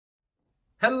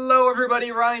Hello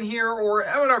everybody, Ryan here, or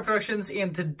MandRproductions,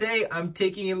 and today I'm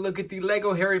taking a look at the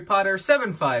LEGO Harry Potter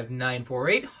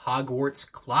 75948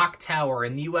 Hogwarts Clock Tower.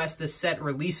 In the US, this set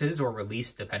releases, or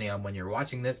released depending on when you're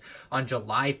watching this, on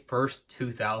July 1st,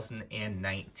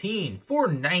 2019 for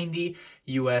 $90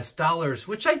 US,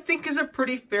 which I think is a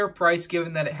pretty fair price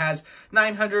given that it has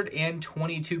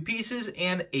 922 pieces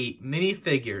and 8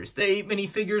 minifigures. The 8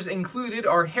 minifigures included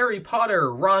are Harry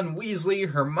Potter, Ron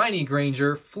Weasley, Hermione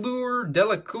Granger, Fleur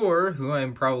Delacour, who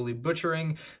I'm probably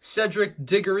butchering, Cedric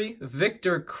Diggory,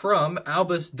 Victor Crumb,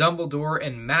 Albus Dumbledore,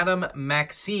 and Madame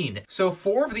Maxine. So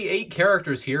 4 of the 8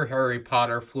 characters here, Harry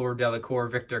Potter, Fleur Delacour,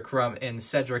 Victor Crumb, and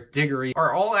Cedric Diggory,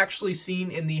 are all actually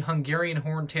seen in the Hungarian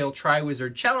Horntail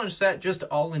Triwizard Challenge set, just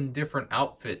all in different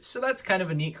outfits. So that's kind of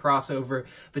a neat crossover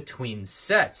between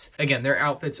sets. Again, their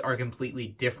outfits are completely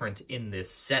different in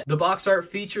this set. The box art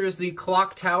features the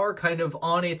clock tower kind of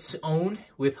on its own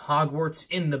with Hogwarts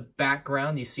in the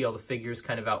background. You see all the figures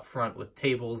kind of out front with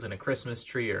tables and a Christmas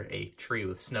tree, or a tree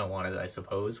with snow on it, I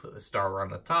suppose, with a star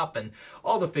on the top, and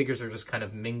all the figures are just kind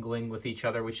of mingling with each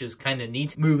other, which is kind of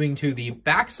neat. Moving to the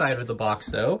back side of the box,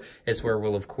 though, is where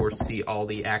we'll of course see all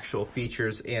the actual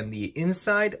features and the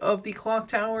inside of the clock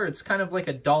tower. It's kind of like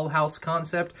a dollhouse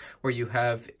concept where you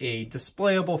have a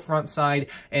displayable front side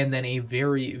and then a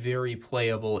very, very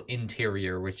playable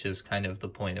interior, which is kind of the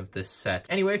point of this set.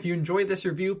 Anyway, if you enjoyed this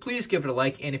review, please give it a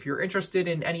like, and if you're interested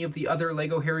in any of the other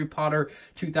LEGO Harry Potter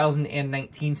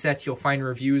 2019 sets, you'll find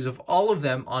reviews of all of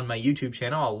them on my YouTube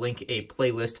channel. I'll link a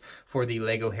playlist for the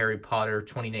LEGO Harry Potter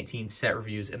 2019 set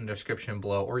reviews in the description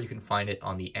below, or you can find it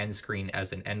on the end screen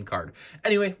as an end card.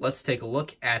 Anyway, let's take a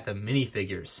look at the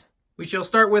minifigures. We shall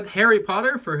start with Harry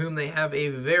Potter, for whom they have a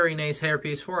very nice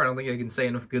hairpiece for. I don't think I can say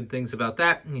enough good things about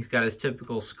that. He's got his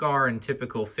typical scar and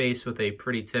typical face with a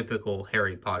pretty typical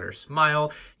Harry Potter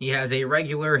smile. He has a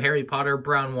regular Harry Potter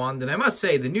brown wand, and I must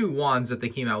say the new wands that they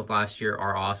came out with last year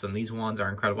are awesome. These wands are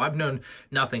incredible. I've known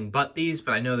nothing but these,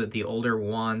 but I know that the older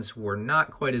wands were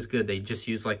not quite as good. They just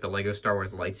used like the LEGO Star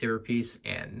Wars lightsaber piece,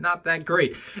 and not that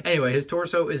great. Anyway, his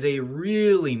torso is a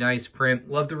really nice print.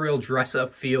 Love the real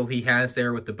dress-up feel he has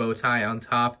there with the bow tie on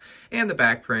top, and the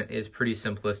back print is pretty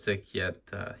simplistic, yet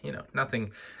you know,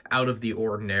 nothing out of the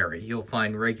ordinary. You'll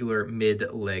find regular mid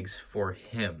legs for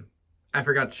him. I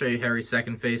forgot to show you Harry's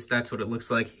second face. That's what it looks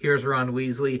like. Here's Ron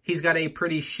Weasley. He's got a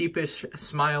pretty sheepish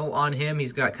smile on him.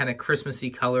 He's got kind of Christmassy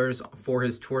colors for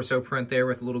his torso print there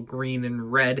with a little green and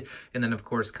red, and then of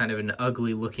course kind of an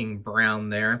ugly looking brown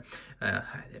there. I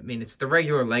mean, it's the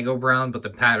regular LEGO brown, but the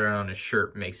pattern on his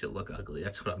shirt makes it look ugly.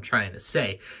 That's what I'm trying to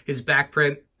say. His back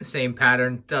print, same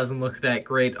pattern, doesn't look that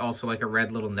great. Also like a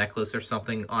red little necklace or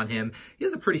something on him. He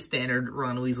has a pretty standard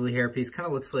Ron Weasley hairpiece. Kind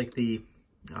of looks like the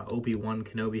Obi-Wan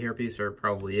Kenobi hairpiece, or it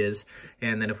probably is.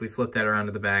 And then if we flip that around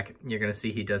to the back, you're going to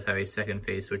see he does have a second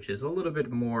face, which is a little bit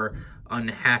more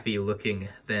unhappy looking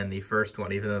than the first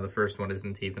one, even though the first one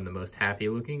isn't even the most happy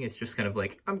looking. It's just kind of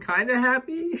like, I'm kind of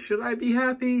happy. Should I be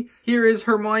happy? Here is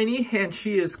Hermione, and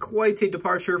she is quite a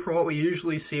departure from what we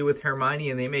usually see with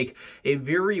Hermione, and they make a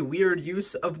very weird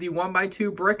use of the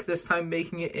 1x2 brick, this time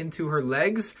making it into her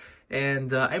legs.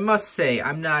 And I must say,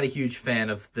 I'm not a huge fan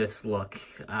of this look.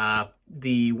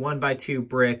 The 1x2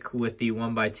 brick with the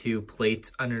 1x2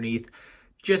 plate underneath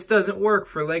just doesn't work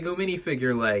for LEGO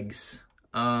minifigure legs.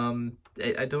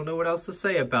 I don't know what else to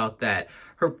say about that.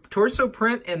 Her torso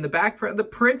print and the back print, the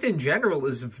print in general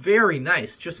is very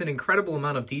nice. Just an incredible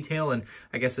amount of detail and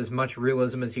I guess as much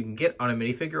realism as you can get on a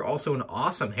minifigure. Also an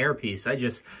awesome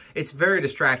hairpiece. It's very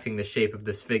distracting, the shape of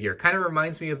this figure. Kind of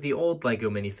reminds me of the old LEGO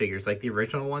minifigures, like the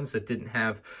original ones that didn't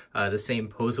have the same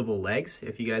posable legs.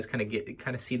 If you guys kind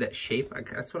of see that shape,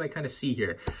 that's what I kind of see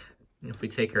here. If we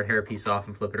take her hairpiece off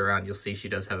and flip it around, you'll see she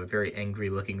does have a very angry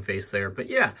looking face there.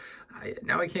 But yeah,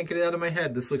 now I can't get it out of my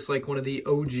head. This looks like one of the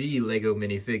OG LEGO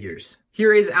minifigures.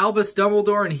 Here is Albus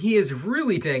Dumbledore, and he is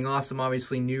really dang awesome,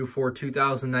 obviously new for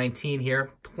 2019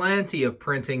 here. Plenty of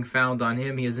printing found on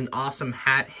him. He has an awesome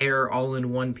hat, hair, all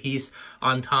in one piece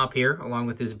on top here, along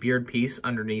with his beard piece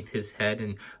underneath his head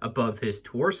and above his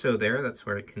torso there. That's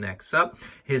where it connects up.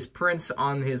 His prints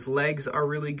on his legs are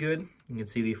really good. You can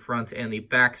see the front and the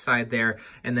back side there,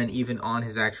 and then even on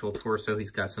his actual torso,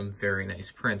 he's got some very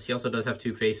nice prints. He also does have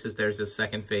two faces. There's his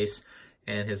second face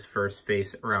and his first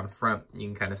face around front. You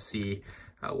can kind of see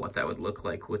what that would look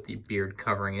like with the beard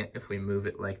covering it if we move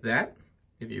it like that.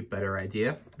 Give you a better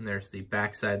idea. And there's the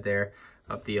back side there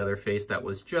of the other face that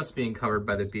was just being covered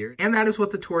by the beard. And that is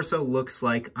what the torso looks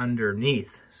like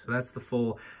underneath. So that's the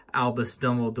full Albus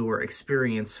Dumbledore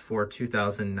experience for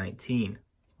 2019.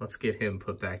 Let's get him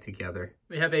put back together.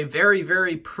 We have a very,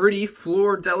 very pretty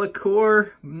Fleur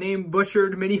Delacour name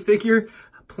butchered minifigure.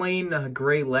 plain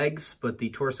gray legs, but the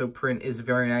torso print is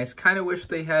very nice. Kind of wish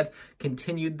they had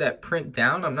continued that print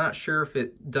down. I'm not sure if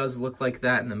it does look like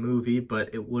that in the movie,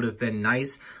 but it would have been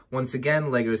nice. Once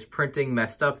again, LEGO's printing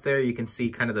messed up there. You can see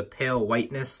kind of the pale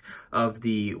whiteness of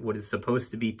the what is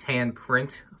supposed to be tan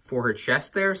print for her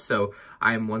chest there, so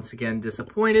I'm once again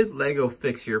disappointed. LEGO,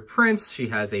 fix your prints. She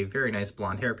has a very nice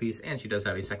blonde hairpiece, and she does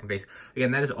have a second face.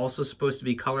 Again, that is also supposed to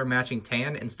be color matching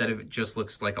tan, instead of it just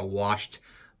looks like a washed,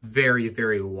 very,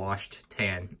 very washed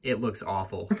tan. It looks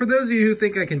awful. For those of you who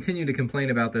think I continue to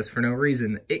complain about this for no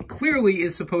reason, it clearly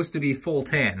is supposed to be full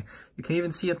tan. You can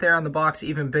even see it there on the box,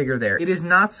 even bigger there. It is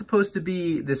not supposed to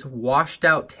be this washed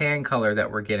out tan color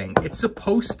that we're getting. It's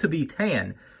supposed to be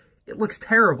tan. It looks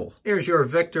terrible. Here's your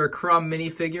Victor Crumb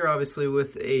minifigure, obviously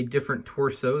with a different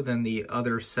torso than the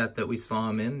other set that we saw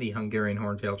him in, the Hungarian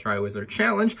Horntail Triwizard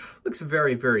Challenge. Looks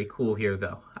very, very cool here,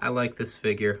 though. I like this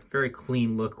figure. Very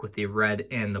clean look with the red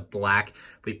and the black.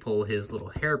 If we pull his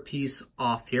little hairpiece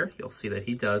off here, you'll see that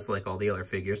he does, like all the other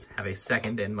figures, have a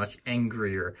second and much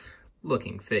angrier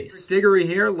looking face. Diggory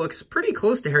here looks pretty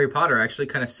close to Harry Potter, actually.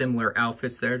 Kind of similar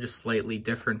outfits there, just slightly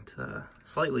different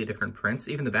prints.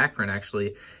 Even the back print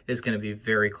actually is going to be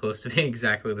very close to being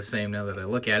exactly the same now that I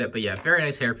look at it. But yeah, very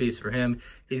nice hairpiece for him.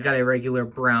 He's got a regular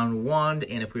brown wand,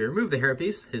 and if we remove the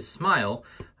hairpiece, his smile,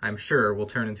 I'm sure, will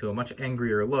turn into a much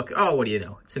angrier look. Oh, what do you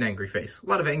know? It's an angry face. A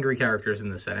lot of angry characters in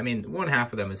this set. I mean, one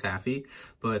half of them is happy,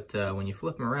 but when you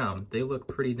flip them around, they look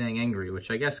pretty dang angry, which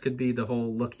I guess could be the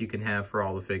whole look you can have for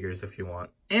all the figures if you want.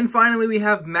 And finally, we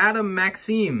have Madame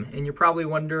Maxime, and you're probably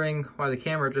wondering why the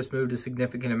camera just moved a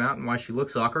significant amount and why she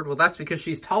looks awkward. Well, that's because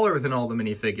she's taller than all the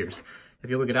minifigures. If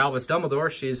you look at Albus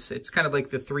Dumbledore, it's kind of like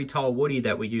the 3 tall Woody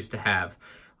that we used to have,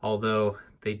 although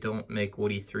they don't make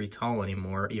Woody 3 tall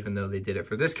anymore, even though they did it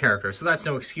for this character. So that's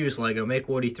no excuse, LEGO. Make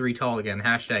Woody 3 tall again,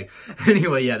 hashtag.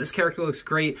 Anyway, yeah, this character looks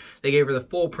great. They gave her the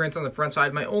full print on the front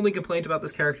side. My only complaint about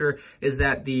this character is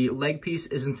that the leg piece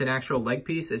isn't an actual leg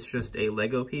piece. It's just a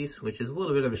LEGO piece, which is a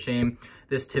little bit of a shame.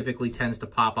 This typically tends to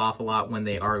pop off a lot when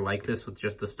they are like this with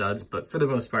just the studs, but for the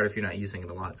most part, if you're not using it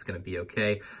a lot, it's going to be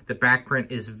okay. The back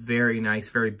print is very nice,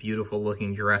 very beautiful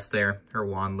looking dress there. Her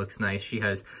wand looks nice. She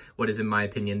has what is, in my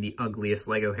opinion, the ugliest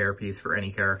LEGO hairpiece for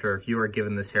any character. If you are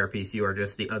given this hairpiece, you are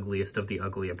just the ugliest of the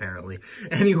ugly, apparently.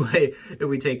 Anyway, if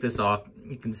we take this off,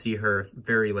 you can see her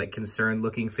very, concerned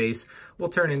looking face will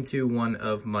turn into one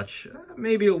of much,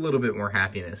 maybe a little bit more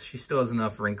happiness. She still has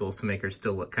enough wrinkles to make her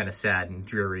still look kind of sad and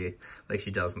dreary like she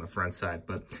does on the front side.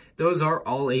 But those are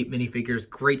all 8 minifigures.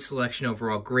 Great selection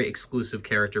overall, great exclusive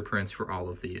character prints for all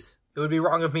of these. It would be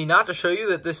wrong of me not to show you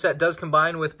that this set does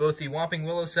combine with both the Whomping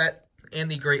Willow set and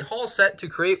the Great Hall set to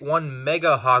create one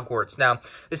mega Hogwarts. Now,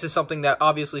 this is something that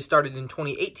obviously started in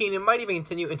 2018 and might even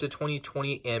continue into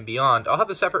 2020 and beyond. I'll have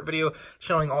a separate video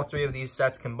showing all 3 of these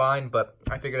sets combined, but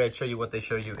I figured I'd show you what they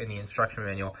show you in the instruction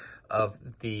manual of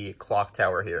the clock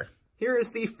tower here. Here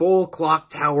is the full clock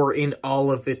tower in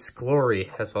all of its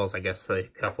glory, as well as, I guess, a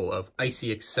couple of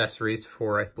icy accessories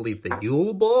for, I believe, the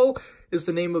Yule Ball is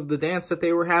the name of the dance that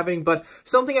they were having. But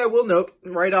something I will note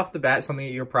right off the bat, something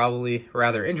that you're probably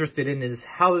rather interested in, is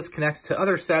how this connects to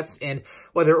other sets and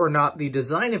whether or not the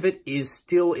design of it is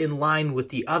still in line with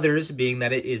the others, being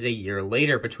that it is a year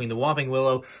later between the Whomping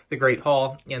Willow, the Great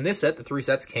Hall, and this set. The 3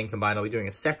 sets can combine. I'll be doing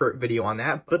a separate video on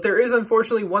that. But there is,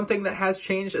 unfortunately, one thing that has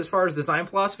changed as far as design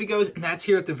philosophy goes, and that's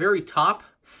here at the very top.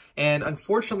 And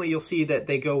unfortunately, you'll see that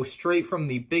they go straight from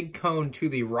the big cone to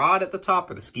the rod at the top,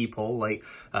 or the ski pole, like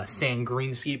sand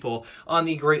green ski pole. On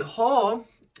the Great Hall,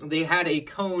 they had a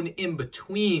cone in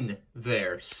between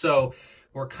there. So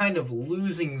we're kind of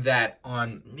losing that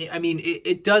on, I mean,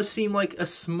 it does seem like a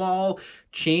small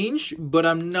change, but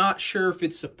I'm not sure if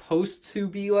it's supposed to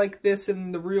be like this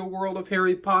in the real world of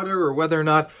Harry Potter, or whether or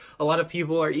not a lot of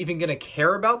people are even going to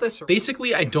care about this.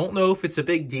 Basically, I don't know if it's a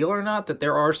big deal or not that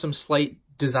there are some slight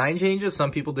design changes. Some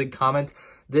people did comment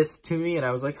this to me, and I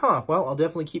was like, huh, well, I'll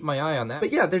definitely keep my eye on that.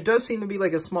 But yeah, there does seem to be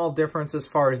like a small difference as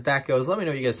far as that goes. Let me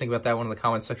know what you guys think about that one in the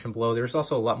comment section below. There's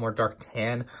also a lot more dark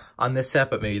tan on this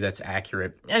set, but maybe that's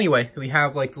accurate. Anyway, we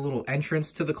have like the little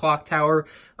entrance to the clock tower.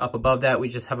 Up above that, we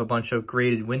just have a bunch of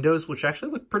graded windows, which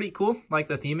actually look pretty cool, like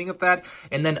the theming of that.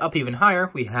 And then up even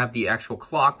higher, we have the actual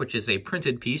clock, which is a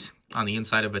printed piece on the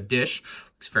inside of a dish.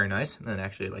 Looks very nice, and then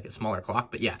actually like a smaller clock.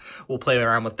 But yeah, we'll play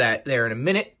around with that there in a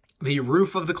minute. The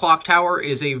roof of the clock tower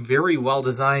is a very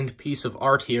well-designed piece of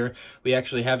art here. We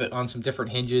actually have it on some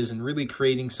different hinges and really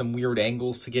creating some weird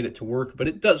angles to get it to work, but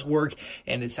it does work,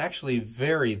 and it's actually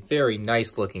very, very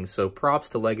nice looking. So props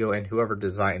to LEGO and whoever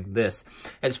designed this.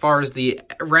 As far as the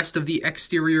rest of the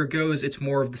exterior goes, it's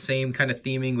more of the same kind of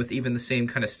theming with even the same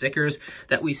kind of stickers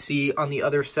that we see on the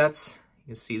other sets.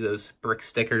 You see those brick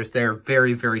stickers there,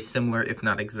 very, very similar, if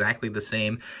not exactly the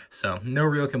same. So no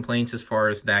real complaints as far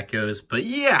as that goes. But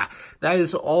yeah, that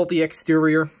is all the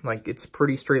exterior. Like, it's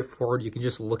pretty straightforward. You can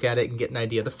just look at it and get an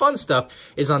idea. The fun stuff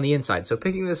is on the inside. So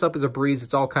picking this up is a breeze.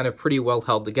 It's all kind of pretty well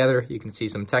held together. You can see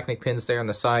some Technic pins there on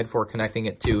the side for connecting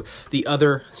it to the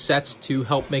other sets to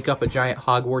help make up a giant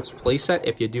Hogwarts playset.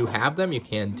 If you do have them, you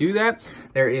can do that.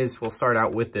 We'll start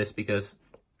out with this because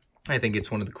I think it's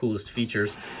one of the coolest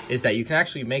features, is that you can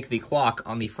actually make the clock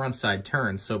on the front side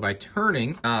turn. So by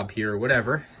turning knob here or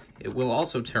whatever, it will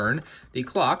also turn the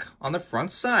clock on the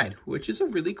front side, which is a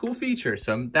really cool feature.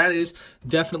 So that is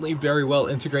definitely very well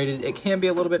integrated. It can be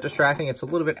a little bit distracting. It's a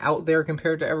little bit out there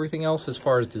compared to everything else as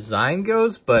far as design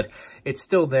goes, but it's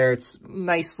still there. It's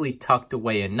nicely tucked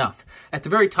away enough. At the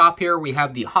very top here, we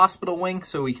have the hospital wing,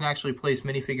 so we can actually place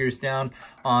minifigures down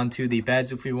onto the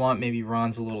beds if we want. Maybe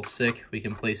Ron's a little sick. We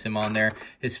can place him on there.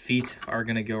 His feet are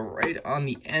going to go right on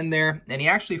the end there, and he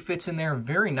actually fits in there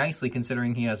very nicely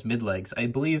considering he has mid-legs. I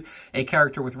believe a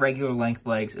character with regular length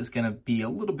legs is going to be a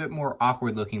little bit more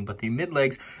awkward looking, but the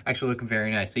mid-legs actually look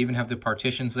very nice. They even have the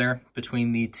partitions there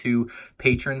between the two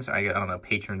patrons. I don't know,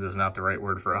 patrons is not the right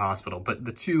word for a hospital, but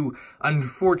the two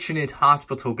unfortunate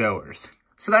hospital goers.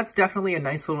 So that's definitely a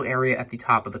nice little area at the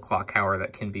top of the clock tower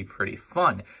that can be pretty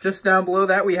fun. Just down below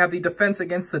that, we have the Defense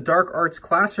Against the Dark Arts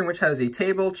classroom, which has a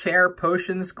table, chair,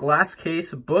 potions, glass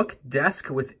case, book, desk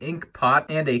with ink pot,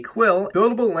 and a quill,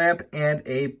 buildable lamp, and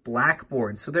a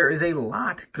blackboard. So there is a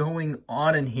lot going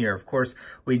on in here. Of course,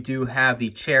 we do have the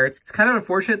chair. It's kind of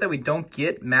unfortunate that we don't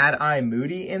get Mad Eye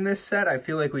Moody in this set. I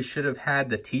feel like we should have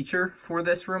had the teacher for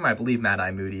this room. I believe Mad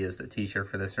Eye Moody is the teacher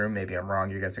for this room. Maybe I'm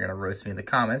wrong. You guys are going to roast me in the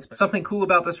comments. But something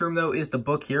cool about this room though is the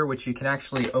book here, which you can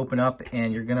actually open up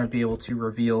and you're going to be able to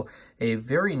reveal a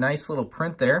very nice little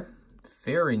print there.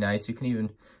 Very nice. You can even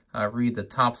read the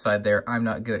top side there. I'm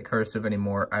not good at cursive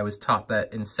anymore. I was taught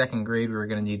that in 2nd grade we were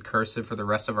going to need cursive for the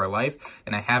rest of our life,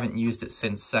 and I haven't used it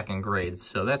since 2nd grade.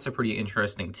 So that's a pretty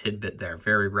interesting tidbit there.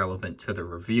 Very relevant to the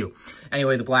review.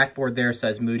 Anyway, the blackboard there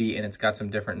says Moody, and it's got some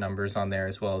different numbers on there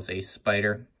as well as a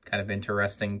spider. Kind of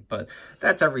interesting, but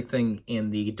that's everything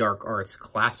in the Dark Arts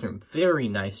classroom. Very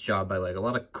nice job by LEGO. A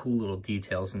lot of cool little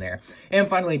details in there. And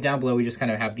finally, down below, we just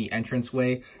kind of have the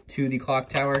entranceway to the clock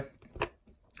tower.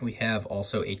 We have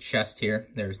also a chest here.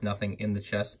 There's nothing in the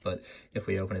chest, but if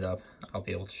we open it up, I'll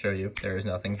be able to show you. There is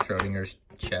nothing. Schrodinger's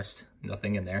chest,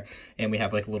 nothing in there. And we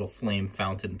have like a little flame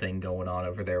fountain thing going on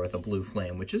over there with a blue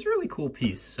flame, which is a really cool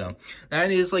piece. So that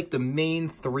is like the main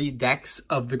 3 decks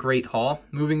of the Great Hall.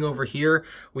 Moving over here,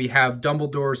 we have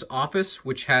Dumbledore's office,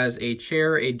 which has a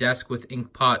chair, a desk with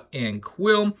ink pot and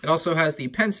quill. It also has the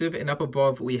pensive, and up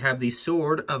above we have the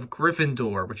Sword of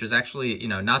Gryffindor, which is actually, you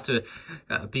know, not to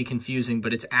be confusing,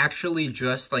 but it's actually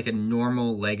just like a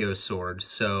normal LEGO sword.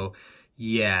 So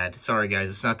yeah, sorry guys,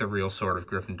 it's not the real Sword of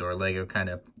Gryffindor. LEGO kind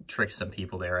of tricked some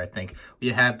people there, I think.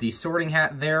 We have the sorting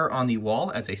hat there on the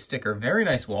wall as a sticker. Very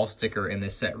nice wall sticker in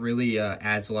this set. Really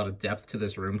adds a lot of depth to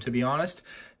this room, to be honest.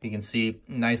 You can see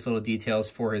nice little details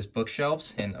for his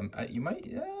bookshelves, and you might...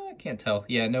 I can't tell.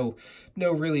 Yeah, no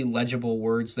really legible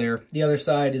words there. The other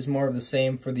side is more of the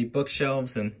same for the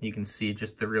bookshelves, and you can see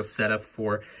just the real setup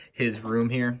for his room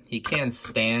here. He can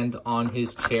stand on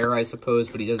his chair, I suppose,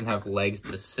 but he doesn't have legs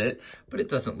to sit, but it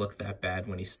doesn't look that bad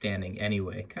when he's standing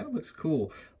anyway. Kind of looks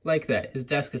cool like that. His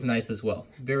desk is nice as well.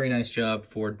 Very nice job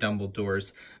for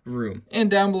Dumbledore's room. And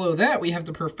down below that, we have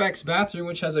the Perfect's bathroom,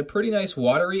 which has a pretty nice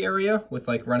watery area with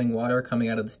like running water coming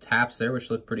out of the taps there,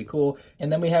 which look pretty cool.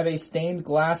 And then we have a stained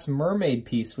glass mermaid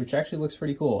piece, which actually looks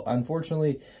pretty cool.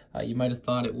 Unfortunately, you might have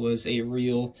thought it was a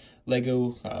real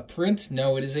LEGO print.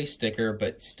 No, it is a sticker,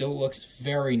 but still looks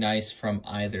very nice from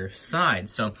either side.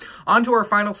 So on to our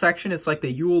final section. It's like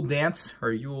the Yule dance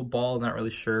or Yule ball, not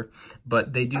really sure,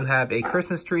 but they do have a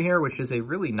Christmas tree here, which is a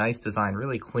really nice design,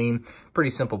 really clean, pretty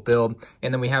simple build.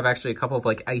 And then we have actually a couple of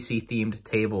like icy themed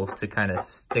tables to kind of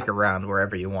stick around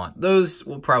wherever you want. Those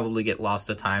will probably get lost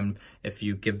to time if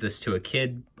you give this to a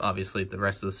kid. Obviously the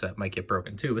rest of the set might get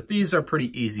broken too, but these are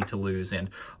pretty easy to lose, and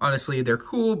honestly they're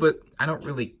cool, but I don't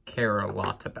really care a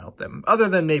lot about them, other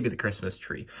than maybe the Christmas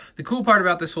tree. The cool part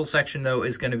about this whole section, though,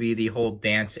 is going to be the whole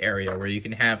dance area, where you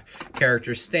can have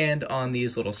characters stand on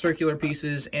these little circular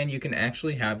pieces, and you can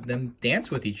actually have them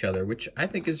dance with each other, which I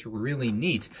think is really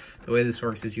neat. The way this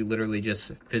works is you literally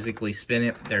just physically spin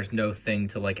it. There's no thing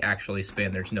to, like, actually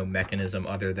spin. There's no mechanism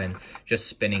other than just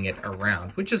spinning it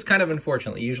around, which is kind of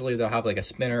unfortunate. Usually they'll have, like, a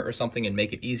spinner or something and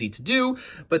make it easy to do,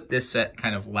 but this set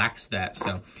kind of lacks that,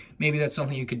 so maybe that's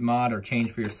something you could mod or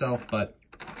change for yourself, but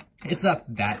It's not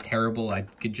that terrible. I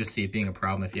could just see it being a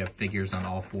problem if you have figures on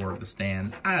all 4 of the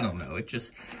stands. I don't know.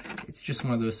 It's just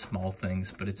one of those small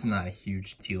things, but it's not a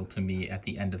huge deal to me at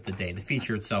the end of the day. The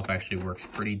feature itself actually works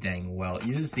pretty dang well. It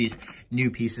uses these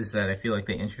new pieces that I feel like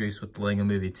they introduced with the LEGO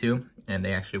Movie 2, and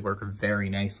they actually work very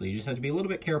nicely. You just have to be a little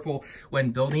bit careful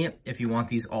when building it if you want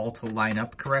these all to line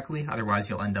up correctly. Otherwise,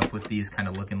 you'll end up with these kind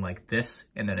of looking like this,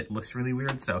 and then it looks really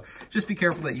weird. So just be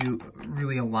careful that you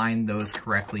really align those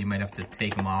correctly. You might have to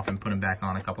take them off and put them back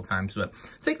on a couple times, but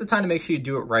take the time to make sure you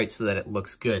do it right so that it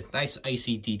looks good. Nice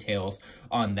icy details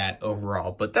on that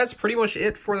overall. But that's pretty much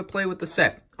it for the play with the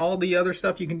set. All the other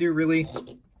stuff you can do really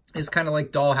is kind of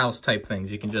like dollhouse type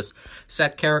things. You can just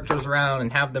set characters around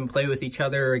and have them play with each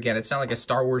other. Again, it's not like a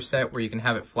Star Wars set where you can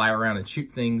have it fly around and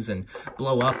shoot things and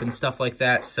blow up and stuff like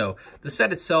that. So the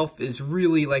set itself is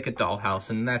really like a dollhouse,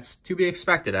 and that's to be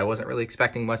expected. I wasn't really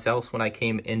expecting much else when I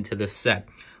came into this set.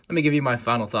 Let me give you my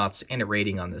final thoughts and a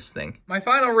rating on this thing. My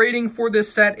final rating for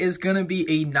this set is going to be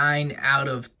a 9 out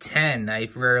of 10. I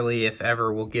rarely, if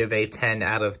ever, will give a 10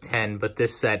 out of 10, but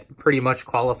this set pretty much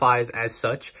qualifies as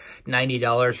such.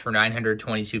 $90 for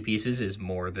 922 pieces is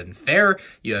more than fair.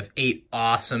 You have 8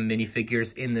 awesome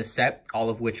minifigures in this set, all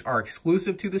of which are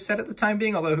exclusive to the set at the time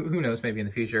being, although who knows, maybe in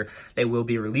the future they will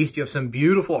be released. You have some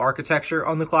beautiful architecture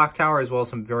on the clock tower, as well as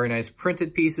some very nice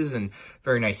printed pieces and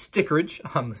very nice stickerage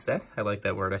on the set. I like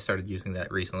that word. I started using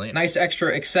that recently. Nice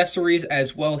extra accessories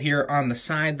as well here on the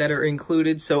side that are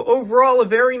included. So overall, a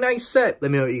very nice set.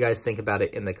 Let me know what you guys think about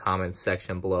it in the comments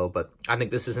section below. But I think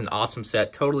this is an awesome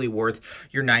set, totally worth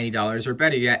your $90, or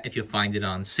better yet, if you find it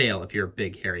on sale, if you're a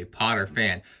big Harry Potter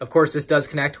fan. Of course, this does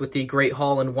connect with the Great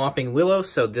Hall and Whomping Willow,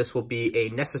 so this will be a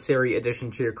necessary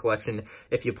addition to your collection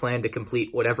if you plan to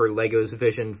complete whatever LEGO's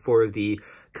vision for the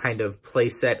kind of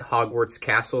playset Hogwarts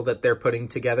castle that they're putting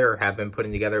together, or have been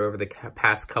putting together over the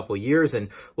past couple years, and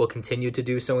will continue to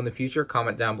do so in the future.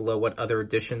 Comment down below what other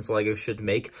additions LEGO should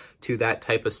make to that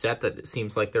type of set that it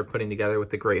seems like they're putting together with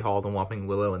the Great Hall, the Whomping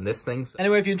Willow, and this thing.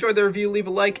 Anyway, if you enjoyed the review, leave a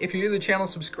like. If you're new to the channel,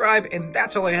 subscribe, and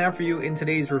that's all I have for you in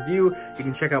today's review. You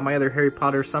can check out my other Harry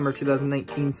Potter Summer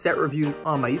 2019 set reviews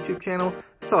on my YouTube channel.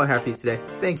 That's all I have for you today.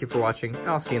 Thank you for watching, and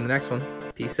I'll see you in the next one.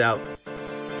 Peace out.